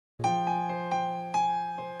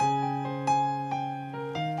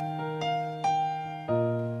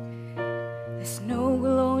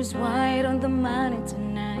Who's white on the mountain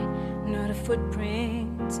tonight? Not a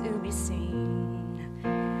footprint to be seen.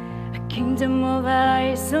 A kingdom of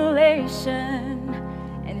isolation,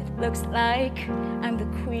 and it looks like I'm the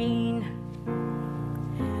queen.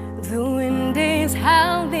 The wind is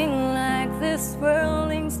howling like this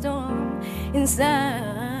swirling storm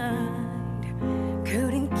inside.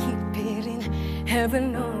 Couldn't keep it in,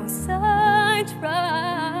 heaven knows I tried.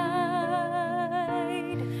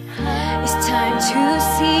 It's time to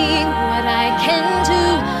see what I can do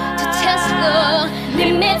to test the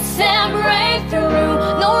limits and break through.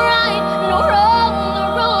 No right, no wrong, no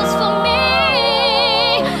rules for me.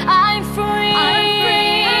 I'm free, I'm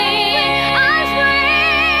free, I'm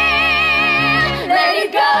free. Let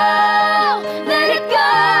it go, let it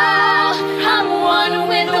go. I'm one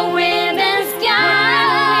with the wind and sky.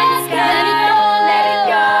 Let it go, let it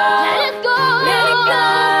go, let it go, let it go.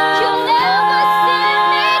 You'll never see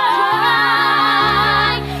me cry.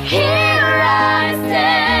 Here I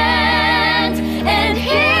stand, and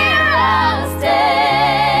here I'll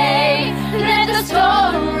stay. Let the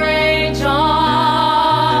storm rage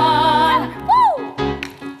on. Woo!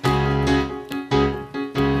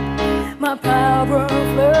 My power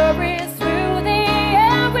flurries through the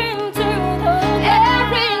air into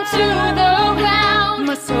the ground.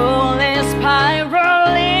 My soul is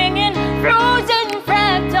spiraling in frozen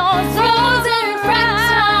fractals,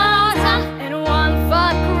 and one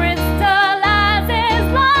thought crystallizes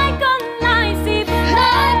like an icy,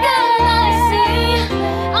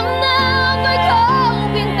 I'm never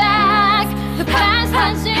going back. The past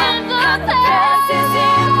is in the past.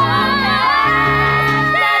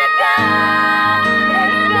 Let it go,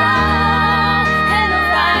 and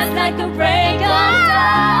rise like the break of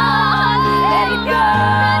dawn. Let it go,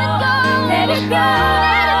 let it go,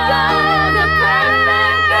 let it go. The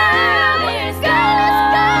perfect girl is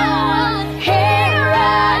gone. Here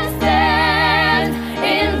I stand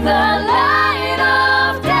in the light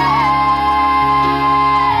of day.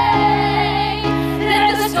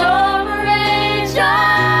 Let the storm rage on.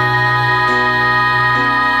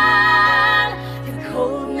 The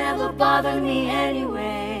cold never bothered me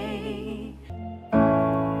anyway.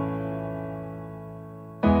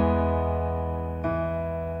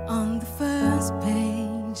 On the first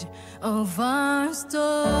page of our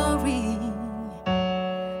story,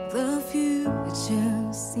 the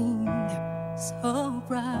future seemed so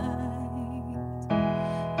bright.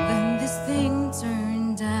 Then this thing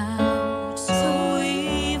turned out so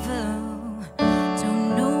evil.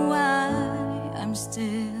 Don't know why I'm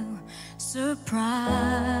still surprised.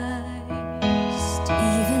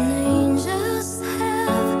 Even angels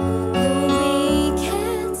have the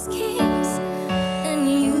weekend schemes, and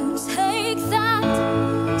you take that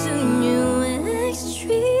to new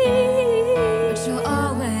extreme. But you'll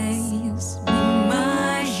always be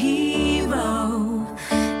my hero,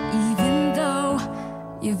 even though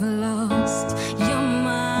you've lost your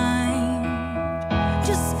mind.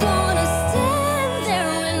 Just gonna stand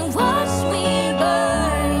there and watch me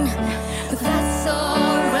burn. But that's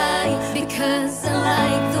alright, because I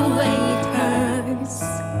like the way it hurts.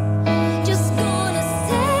 Just gonna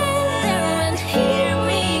stand there and hear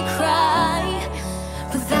me cry.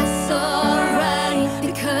 But that's alright,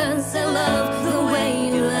 because I love the way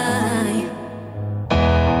you lie.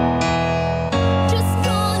 Just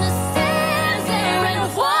gonna stand there and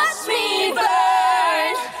watch me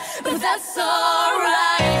burn. But that's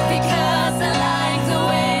alright, because I like the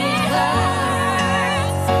way it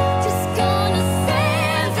hurts. Just gonna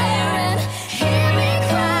stand there and hear me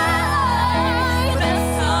cry. But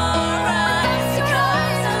that's alright, because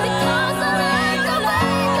I like the way you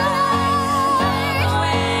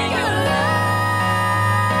lie.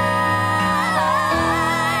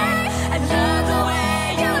 I love the way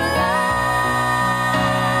you lie.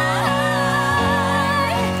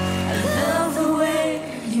 I love the way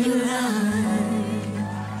you lie.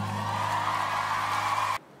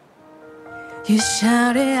 You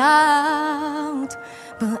shout it out,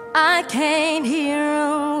 but I can't hear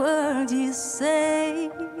a word you say.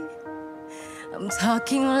 I'm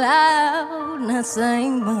talking loud, not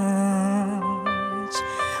saying much.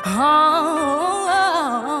 Oh,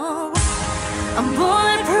 I'm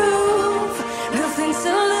bulletproof, nothing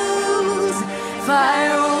to lose.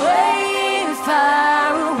 Fire away,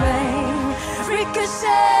 fire away.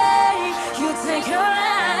 Ricochet, you take your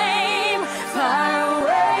aim. Fire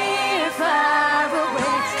away, fire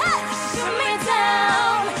away. You shoot me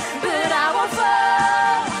down, but I won't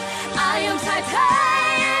fall. I am titanium.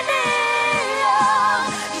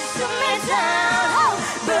 You shoot me down,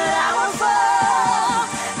 but I won't fall.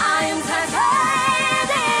 I am titanium.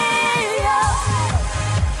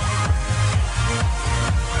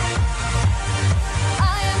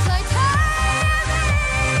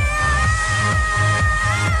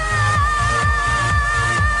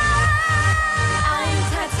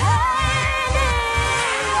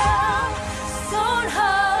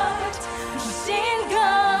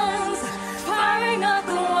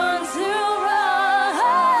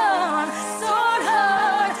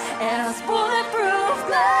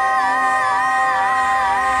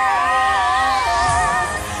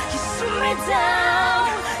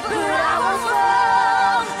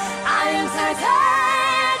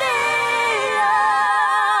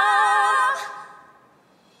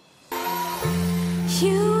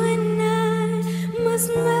 You and I must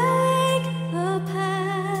make a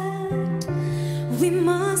pact. We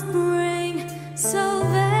must bring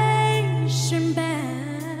salvation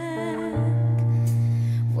back.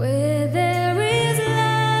 Where there is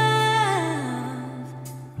love,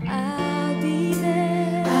 I'll be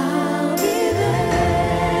there. I'll be there.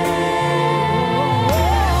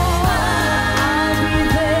 I'll be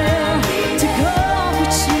there to go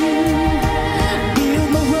with you. Build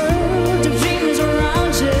my world of dreams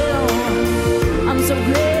around you. I'm so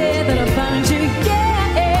glad that I found you.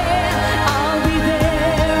 Yeah, I'll be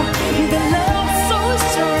there with a love so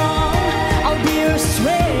strong. I'll be your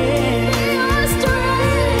strength.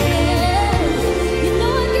 You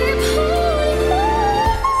know I keep holding on.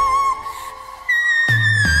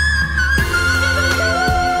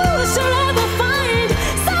 Should ever find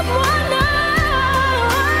someone new,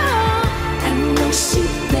 I know she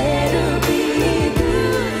better be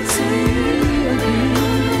good to you.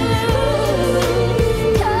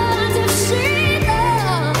 'Cause if she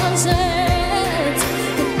doesn't, then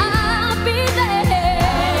I'll be there.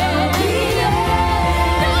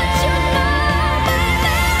 Don't you know,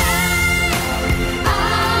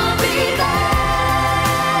 I'll be there.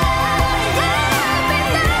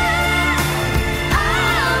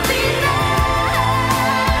 I'll be there.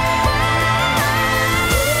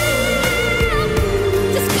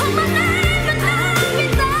 Just call my name and I'll be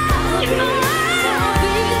there. You know I'll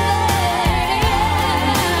be there.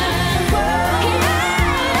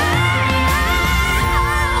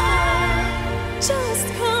 Just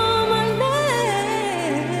call my name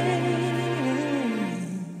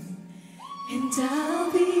and I'll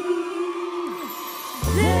be there.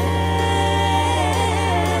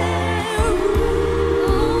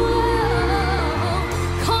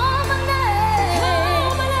 Call my name,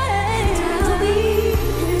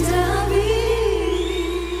 and I'll be there.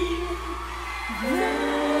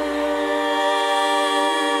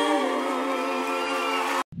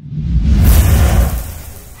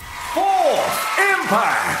 Fourth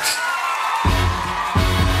Impact.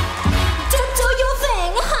 Just do your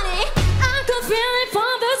thing, honey. I could feel it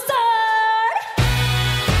from the start.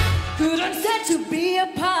 Couldn't set to be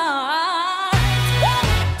apart.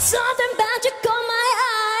 Something about you caught my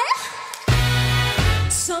eye.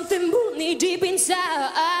 Something moved me deep inside.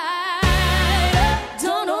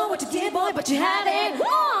 Don't know what to give, boy, but you had it.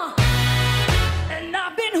 And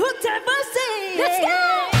I've been hooked ever since. Let's go.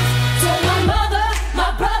 So my mother,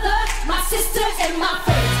 my brother, my sister, and my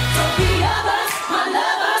friends. So the others, my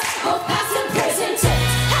lovers, both past and present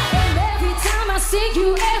tense. And every time I see you,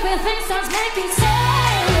 everything starts making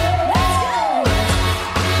sense. Let's go.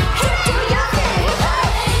 You do your thing.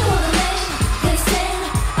 Ain't one of them can stand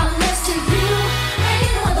unless to you.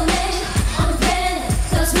 Ain't one of them on the planet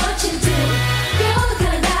does what you do. You're the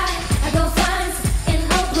kind of guy I go find in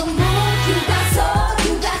open moon. You got soul,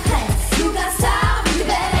 you got class, you got style, you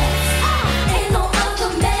badass. Ain't no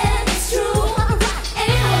other man, it's true.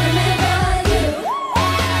 Ain't no other man but you.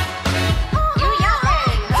 You your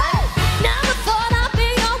thing. Never thought I'd be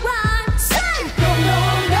alright. Say, go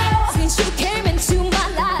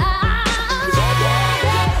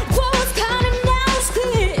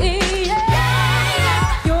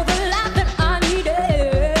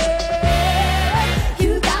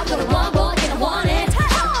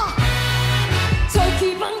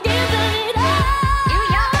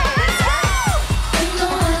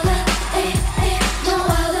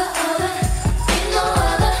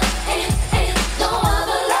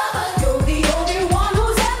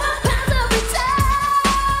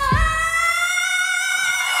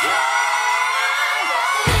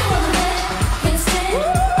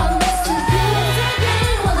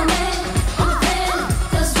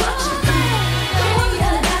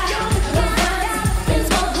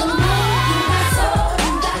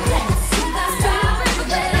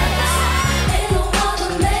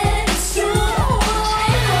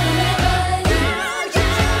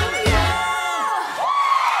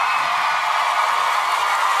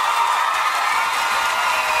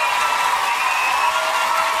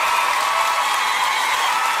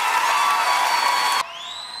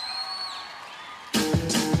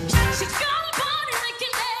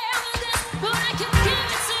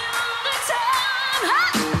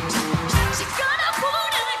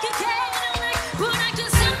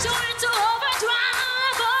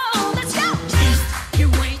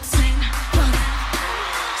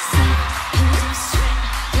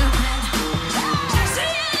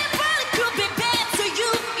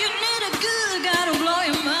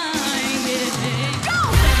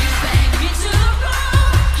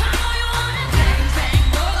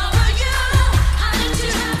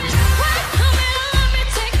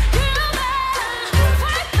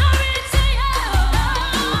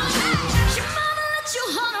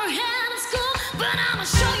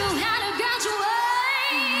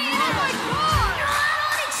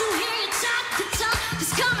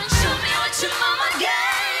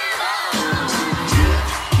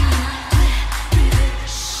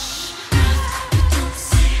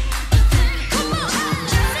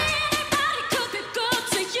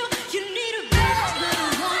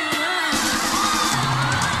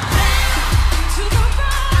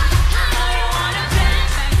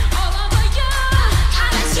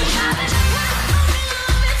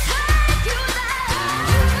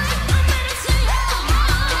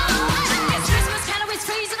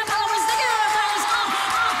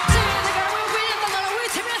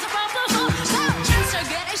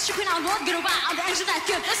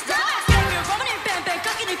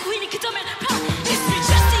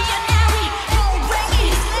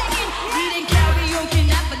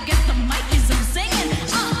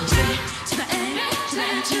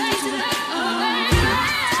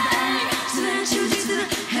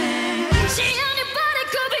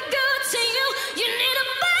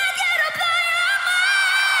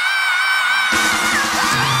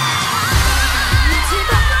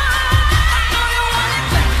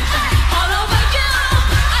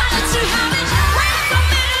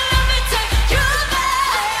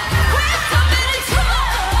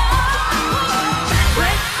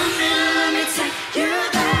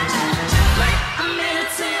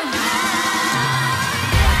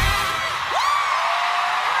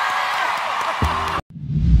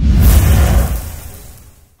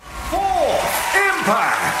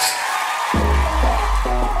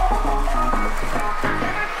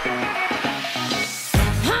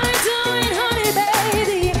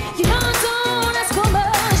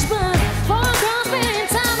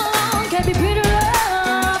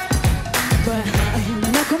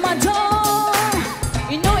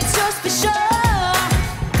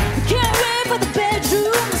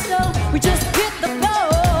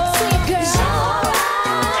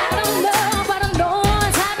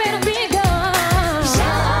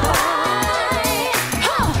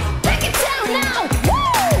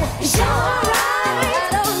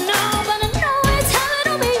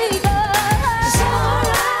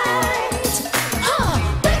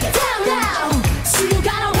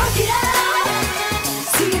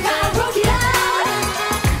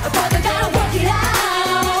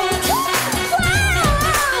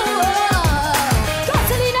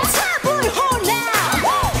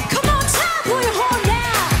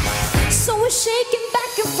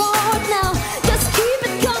back and forth now. Just keep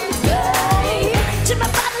it coming, babe. To my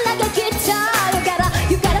body like a guitar.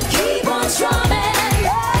 You gotta keep on strumming.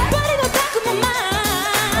 But in the back of my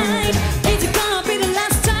mind, is it gonna be the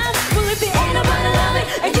last time? Will it be ain't nobody love it?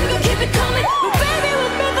 And you can keep it coming, but baby,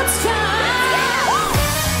 we'll never stop.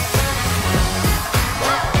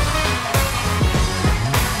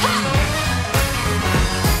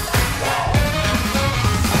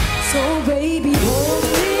 So baby, hold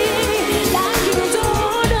me like you don't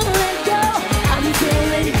wanna let go. I'm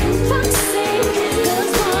feeling foxy,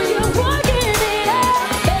 'cause while you're working it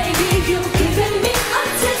out, baby, you're giving me a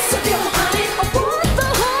taste of your honey. I want the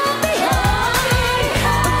whole behind.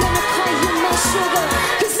 I'm gonna call you my sugar,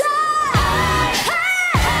 'cause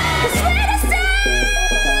the sweetest thing.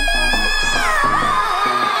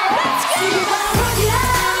 Let's go. You better work it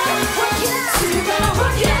out, work it out. You better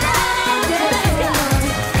work it out. Let's go.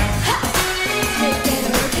 You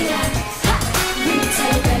better work it out.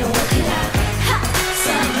 You better work it out.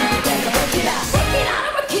 Son, you better work it out. Work it out,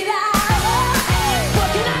 work it out.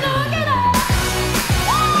 Work it out, work it out.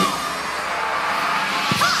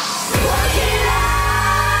 Work it out.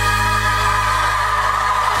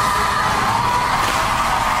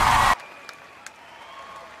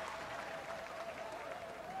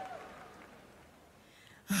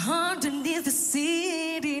 Underneath the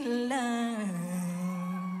city lights,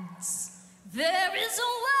 there is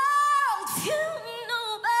a world you know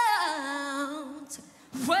about,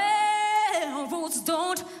 where rules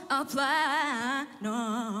don't apply, no.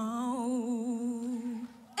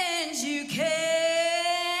 And you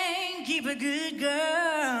can't keep a good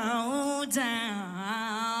girl down.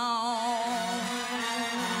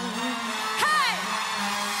 Hey!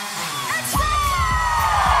 It's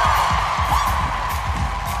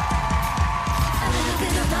a little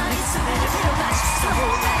bit of money, it's a little bit of life, just a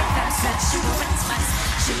whole lot of fast that sugar and spice.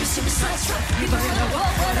 Shimmy, shimmy, slice, right? People in the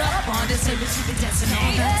world, what up on this table, should be dancing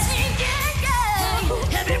all that.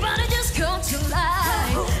 Everybody just come to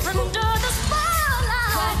life under the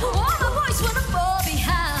spotlight. All the boys wanna fall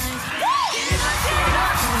behind. Get it up,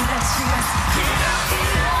 that's you. Get up,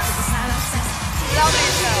 this is not obsessed. Love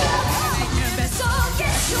it, show. So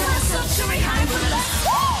get your ass up to behind the left.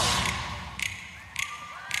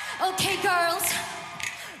 Okay, girls,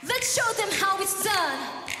 let's show them how it's done.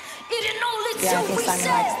 It ain't only Yeah, I till think we Simon say,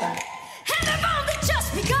 likes that. and the round that just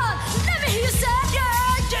begun. Let me hear you say,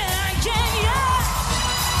 yeah, yeah, yeah, yeah.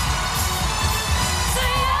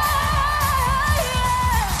 Say, yeah,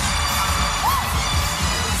 yeah.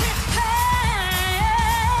 Say, hey.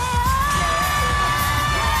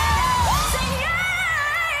 Say, yeah.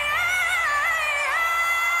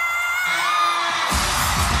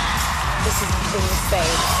 This is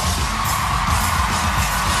insane.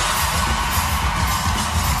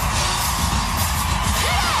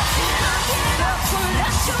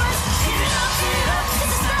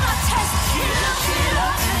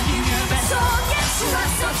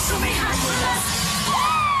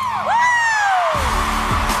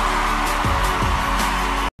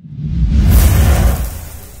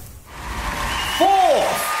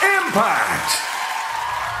 Fourth Impact.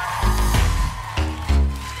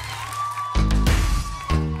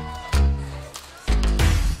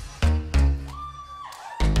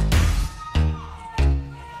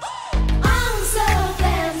 I'm so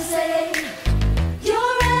fancy. You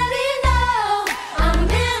already know I'm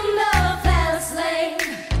in the fast lane.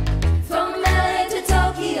 From LA to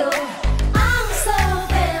Tokyo, I'm so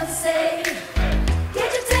fancy. Get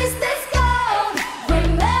your taste this gold.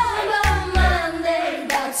 Remember my name,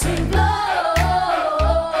 about to blow.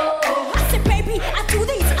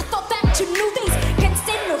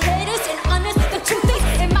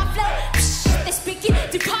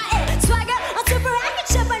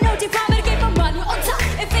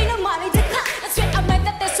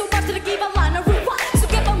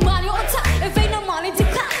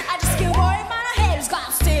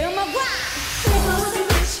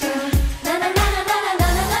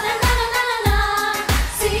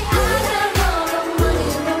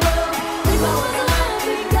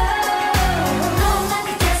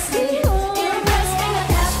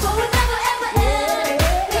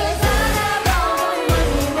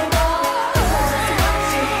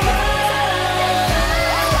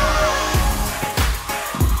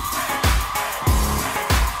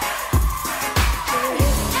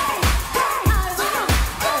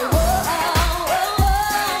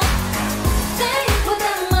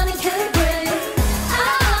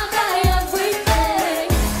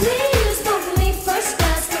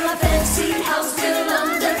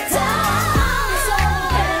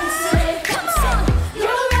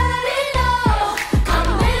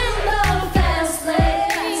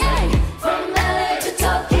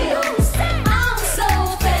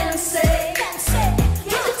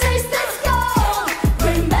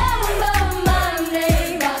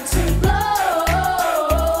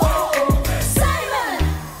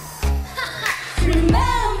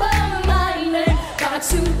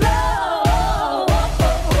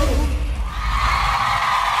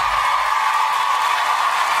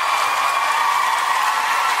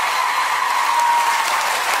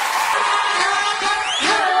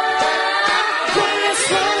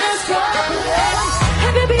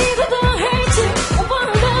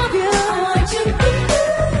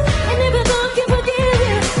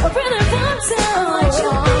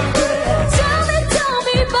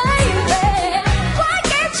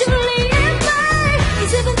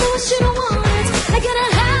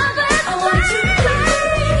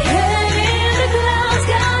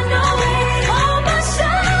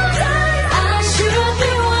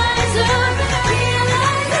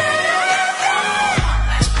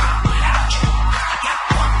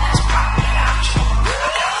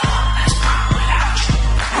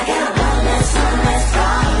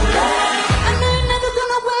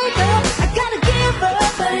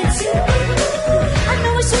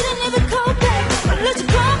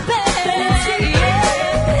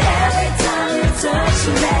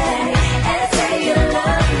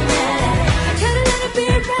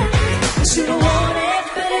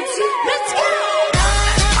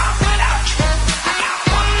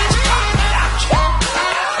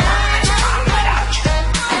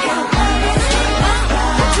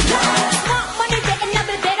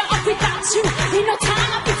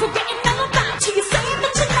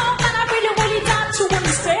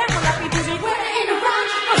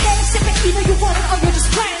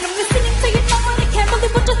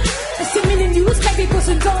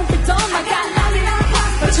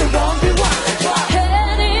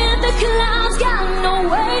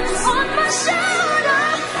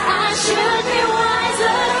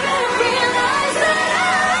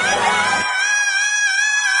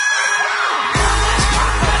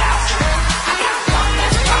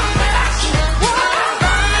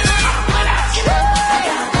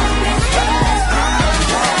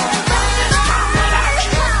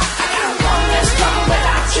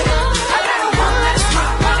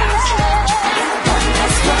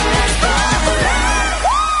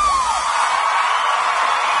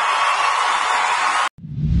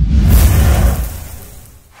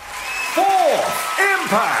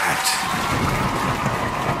 Impact!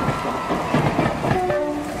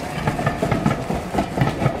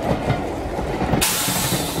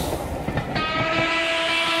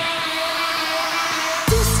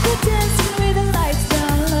 Disco dancing with the lights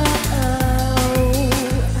down low.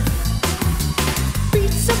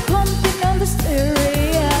 Beats are pumping on the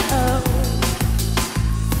stereo.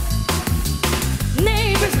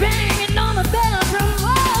 Neighbors banging on the bedroom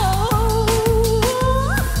wall.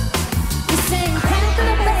 We sing crack in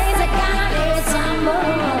the bass, I gotta need some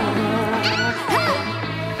more. Hey!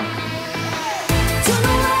 Don't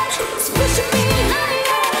know what's pushing me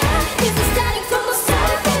higher. Is it starting from the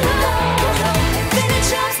side below?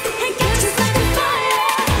 Finish up and get you like a fire.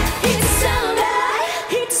 Hear the sound,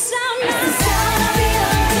 hear the sound. It's the sound of the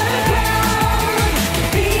underground. The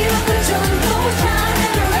beat of the drum goes round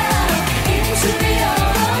and around into the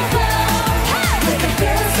overflow. Let the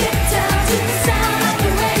girls get down to the sound of the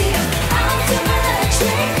radio. Out of my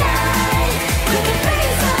electric night. When the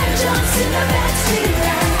bassline jumps in the backstreet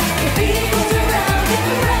line, the beat goes around and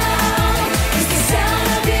around. It's the sound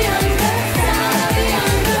of the sound of the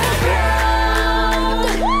underground.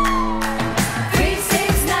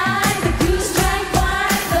 369, the blues strike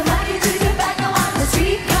wide. The monkey took tobacco on the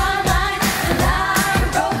streetcar line. The line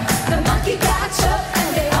broke, the monkey got choked, and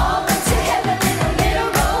they all went to heaven in a little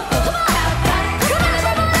row. Come on, come on,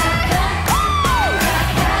 everybody!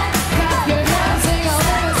 You're dancing all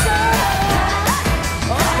over the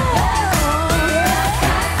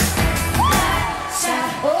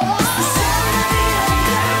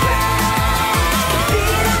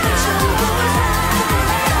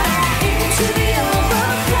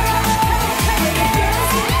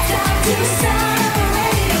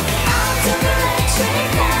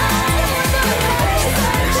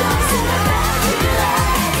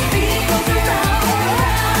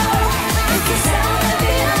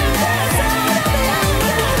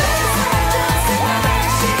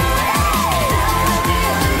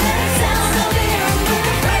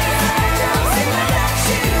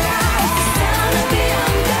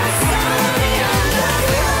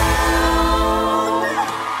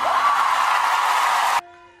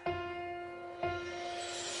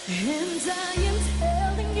And I am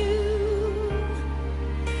telling you,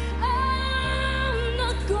 I'm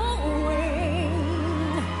not going.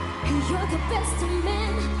 You're the best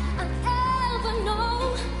man I ever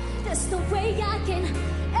know. There's no way I can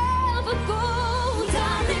ever go.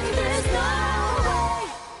 Darling, there's no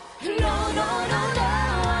way. No, no, no, no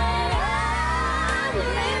way. I'm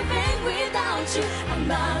living without you. I'm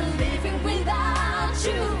not living without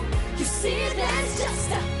you. You see, there's just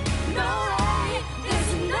no way.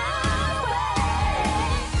 There's no way.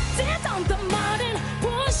 Sit on the mountain,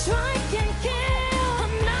 push, strike and kill.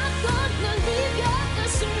 I'm not gonna leave you.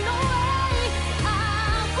 There's no way I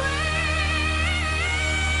will.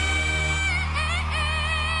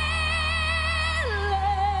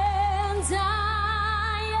 And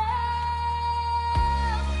I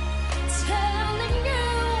am telling you,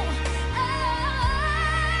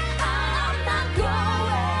 I'm not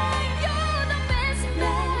going. You're the best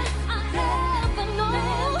man I ever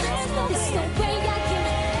know. There's no way I can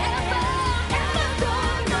ever go.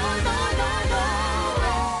 No, no, no, no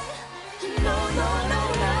way. No, no, no,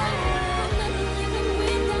 no. I'm not living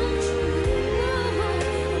without you.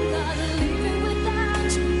 I'm not living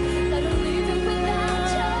without you. Not living without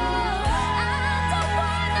you. I don't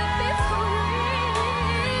wanna be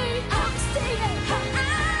free. I'm staying.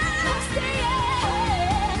 I'm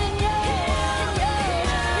staying in your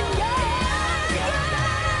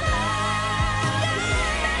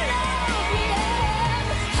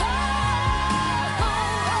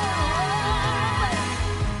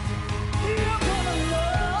You're gonna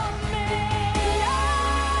love me.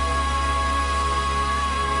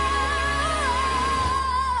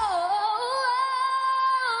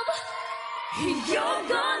 You're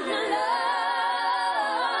gonna love